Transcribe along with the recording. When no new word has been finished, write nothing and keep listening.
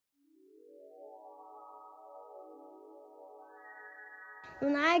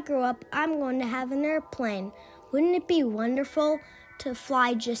When I grow up, I'm going to have an airplane. Wouldn't it be wonderful to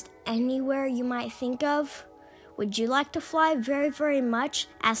fly just anywhere you might think of? Would you like to fly very, very much?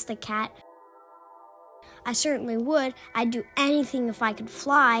 Asked the cat. I certainly would. I'd do anything if I could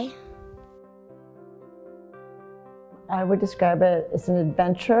fly. I would describe it as an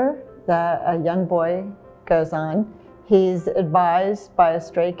adventure that a young boy goes on. He's advised by a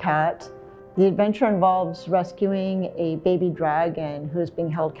stray cat. The adventure involves rescuing a baby dragon who is being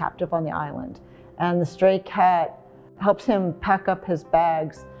held captive on the island. And the stray cat helps him pack up his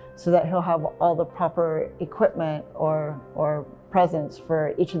bags so that he'll have all the proper equipment or presents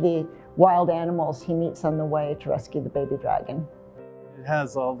for each of the wild animals he meets on the way to rescue the baby dragon. It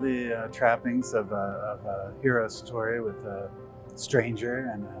has all the trappings of a hero story with a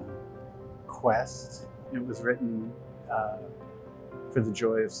stranger and a quest. It was written for the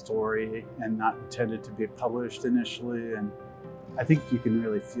joy of story and not intended to be published initially. And I think you can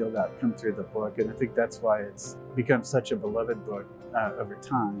really feel that come through the book. And I think that's why it's become such a beloved book over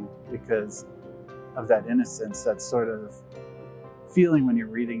time, because of that innocence, that sort of feeling when you're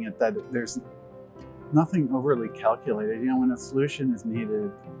reading it that there's nothing overly calculated. You know, when a solution is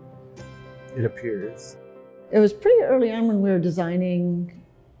needed, it appears. It was pretty early on when we were designing,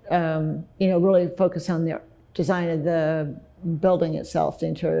 really focused on the design of the building itself, the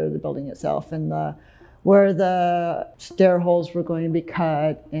interior of the building itself, and where the stair holes were going to be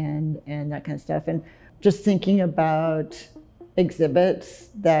cut and that kind of stuff. And just thinking about exhibits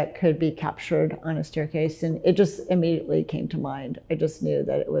that could be captured on a staircase, and it just immediately came to mind. I just knew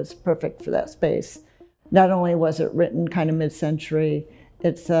that it was perfect for that space. Not only was it written kind of mid-century,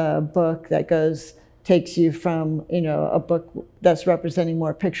 it's a book that takes you from, a book that's representing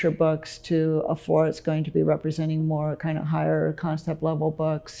more picture books to a floor that's going to be representing more kind of higher concept level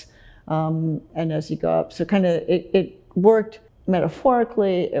books. And as you go up, so kind of it worked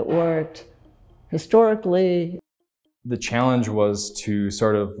metaphorically, it worked historically. The challenge was to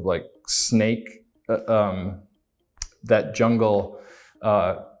sort of like snake that jungle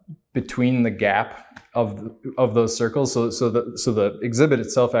between the gap of those circles. So the exhibit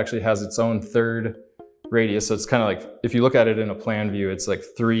itself actually has its own third radius. So it's kind of like, if you look at it in a plan view, it's like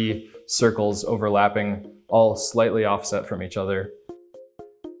 3 circles overlapping, all slightly offset from each other.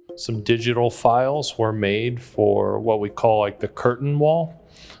 Some digital files were made for what we call like the curtain wall.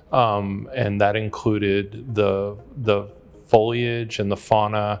 And that included the foliage and the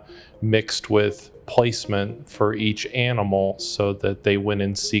fauna mixed with placement for each animal so that they went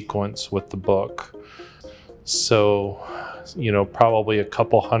in sequence with the book. So, probably a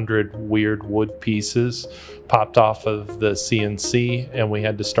couple hundred weird wood pieces popped off of the CNC, and we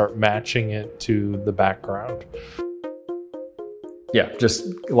had to start matching it to the background. Yeah, just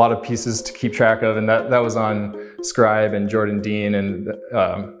a lot of pieces to keep track of, and that was on Scribe and Jordan Dean, and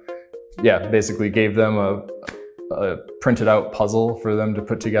basically gave them a printed out puzzle for them to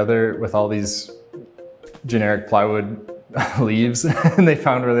put together with all these generic plywood leaves, and they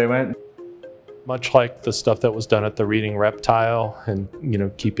found where they went. Much like the stuff that was done at the Reading Reptile, and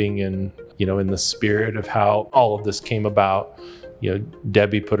keeping in the spirit of how all of this came about.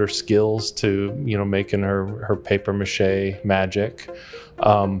 Debbie put her skills to making her paper mache magic,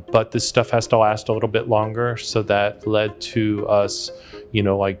 but this stuff has to last a little bit longer, so that led to us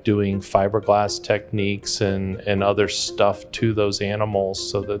like doing fiberglass techniques and other stuff to those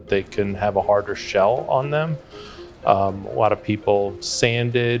animals so that they can have a harder shell on them. A lot of people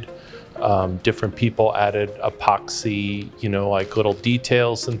sanded. Different people added epoxy, like little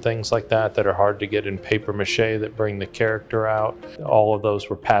details and things like that are hard to get in paper mache that bring the character out. All of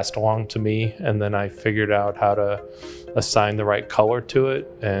those were passed along to me, and then I figured out how to assign the right color to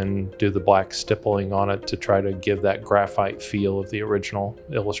it and do the black stippling on it to try to give that graphite feel of the original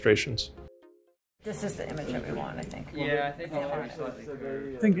illustrations. This is the image that we want, I think. Yeah, I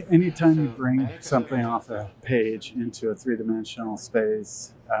think anytime you bring something off a page into a 3-dimensional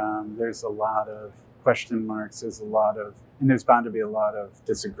space, there's a lot of question marks, and there's bound to be a lot of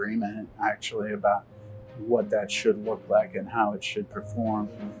disagreement actually about what that should look like and how it should perform.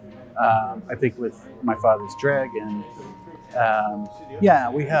 I think with My Father's Dragon,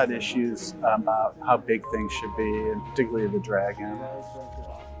 we had issues about how big things should be, and particularly the dragon.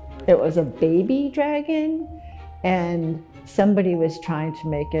 It was a baby dragon, and somebody was trying to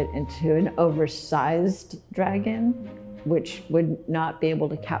make it into an oversized dragon, which would not be able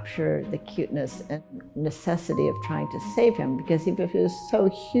to capture the cuteness and necessity of trying to save him, because if he was so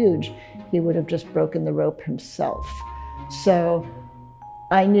huge, he would have just broken the rope himself. So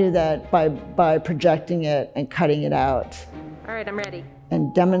I knew that by projecting it and cutting it out. All right, I'm ready.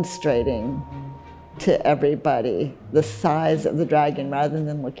 And demonstrating to everybody the size of the dragon rather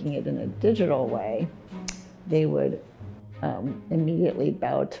than looking at it in a digital way, they would immediately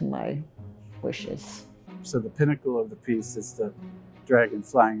bow to my wishes. So the pinnacle of the piece is the dragon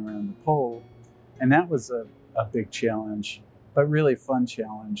flying around the pole, and that was a big challenge, but really fun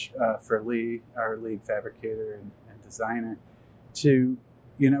challenge for Lee, our lead fabricator and designer, to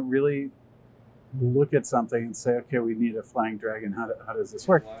really look at something and say, okay, we need a flying dragon. How does this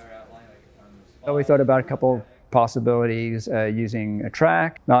work? So we thought about a couple possibilities using a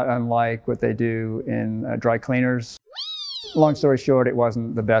track, not unlike what they do in dry cleaners. Long story short, it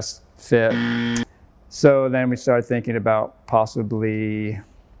wasn't the best fit. So then we started thinking about possibly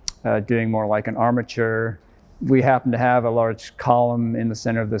doing more like an armature. We happen to have a large column in the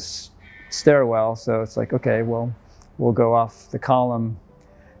center of this stairwell, so it's like, okay, well, we'll go off the column.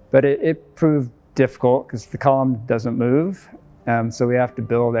 But it proved difficult because the column doesn't move. So we have to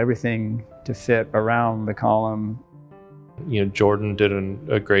build everything to fit around the column. Jordan did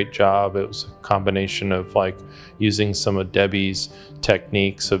a great job. It was a combination of like using some of Debbie's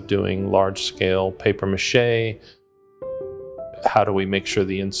techniques of doing large scale paper mache. How do we make sure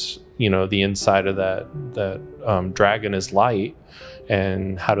the inside of that dragon is light,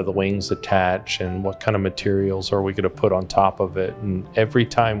 and how do the wings attach, and what kind of materials are we going to put on top of it? And every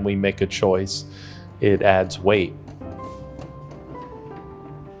time we make a choice, it adds weight.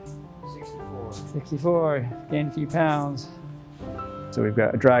 64, gained a few pounds. So we've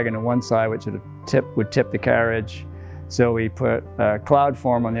got a dragon on one side, which would tip the carriage. So we put a cloud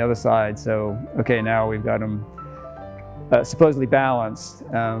form on the other side. So, okay, now we've got them supposedly balanced.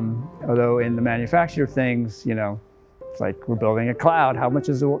 Although in the manufacture of things, it's like we're building a cloud. How much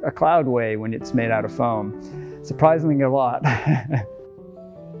does a cloud weigh when it's made out of foam? Surprisingly a lot.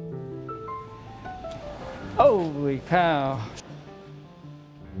 Holy cow.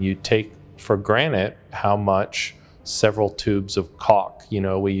 You take for granted how much several tubes of caulk.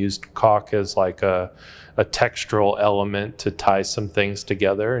 We used caulk as like a textural element to tie some things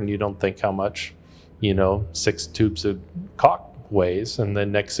together, and you don't think how much, 6 tubes of caulk weighs, and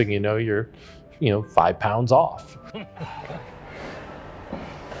then next thing you know, you're, 5 pounds off.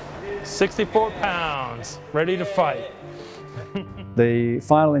 64 pounds, ready to fight. The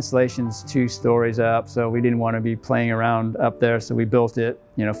final installation's 2 stories up, so we didn't want to be playing around up there, so we built it,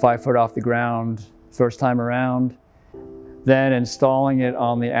 5 foot off the ground first time around. Then installing it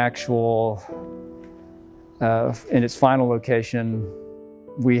on the actual, in its final location,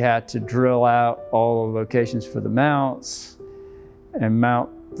 we had to drill out all the locations for the mounts and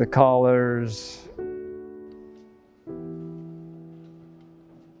mount the collars.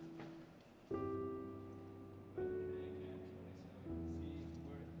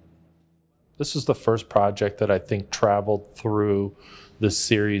 This is the first project that I think traveled through the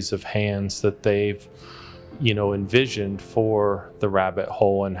series of hands that they've, envisioned for the rabbit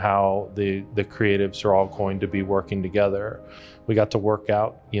hole, and how the creatives are all going to be working together. We got to work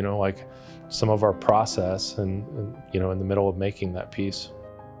out, like some of our process and in the middle of making that piece.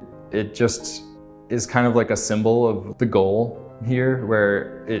 It just is kind of like a symbol of the goal here,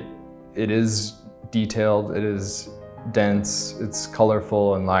 where it is detailed, it is dense, it's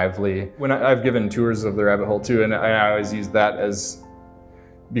colorful and lively. When I've given tours of the rabbit hole too, and I always use that as,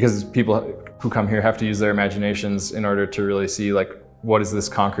 because people who come here have to use their imaginations in order to really see, like, what is this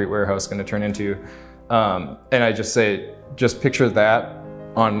concrete warehouse going to turn into? And I just say, just picture that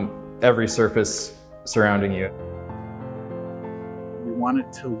on every surface surrounding you. We want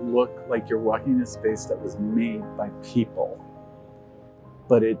it to look like you're walking in a space that was made by people,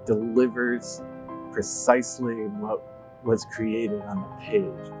 but it delivers precisely what was created on the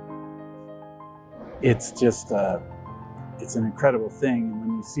page. It's just it's an incredible thing, and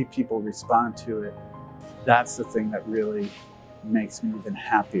when you see people respond to it, that's the thing that really makes me even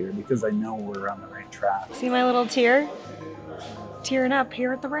happier, because I know we're on the right track. See my little tear? Tearing up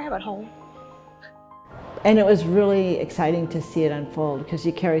here at the rabbit hole. And it was really exciting to see it unfold, because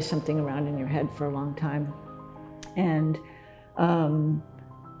you carry something around in your head for a long time. And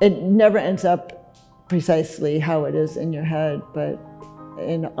it never ends up precisely how it is in your head, but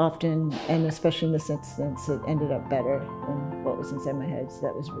often, and especially in this instance, it ended up better than what was inside my head. So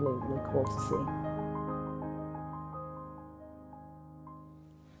that was really, really cool to see.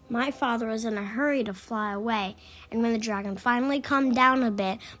 My father was in a hurry to fly away, and when the dragon finally calmed down a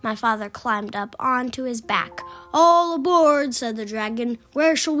bit, my father climbed up onto his back. "All aboard," said the dragon.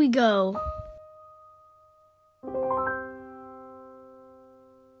 "Where shall we go?"